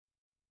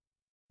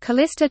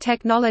Calista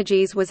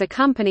Technologies was a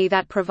company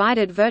that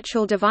provided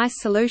virtual device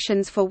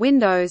solutions for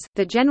Windows.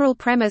 The general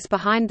premise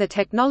behind the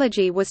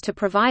technology was to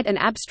provide an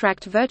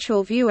abstract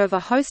virtual view of a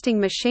hosting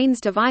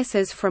machine's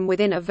devices from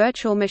within a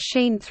virtual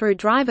machine through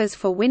drivers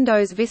for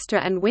Windows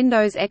Vista and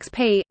Windows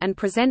XP, and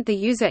present the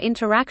user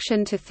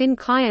interaction to thin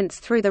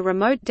clients through the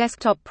Remote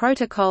Desktop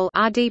Protocol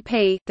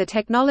 (RDP). The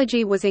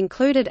technology was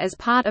included as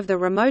part of the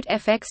Remote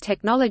FX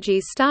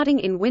technologies starting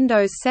in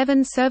Windows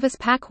 7 Service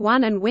Pack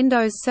 1 and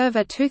Windows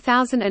Server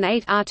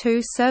 2008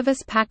 R2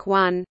 Service Pack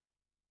 1.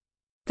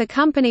 The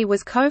company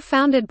was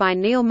co-founded by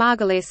Neil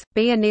Margulis,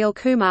 B. Anil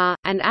Kumar,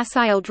 and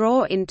Asael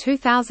Draw in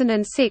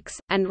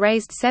 2006, and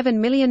raised $7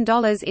 million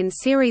in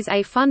Series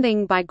A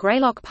funding by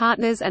Greylock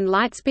Partners and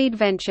Lightspeed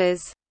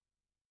Ventures.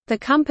 The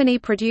company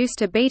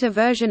produced a beta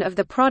version of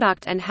the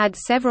product and had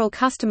several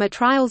customer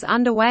trials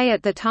underway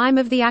at the time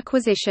of the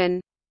acquisition.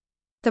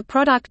 The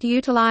product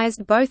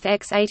utilized both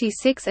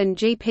x86 and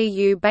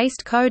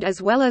GPU-based code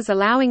as well as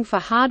allowing for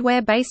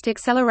hardware-based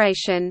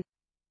acceleration.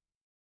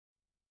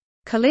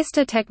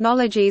 Calista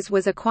Technologies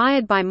was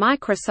acquired by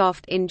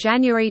Microsoft in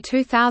January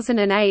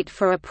 2008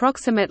 for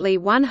approximately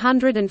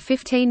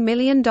 $115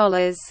 million.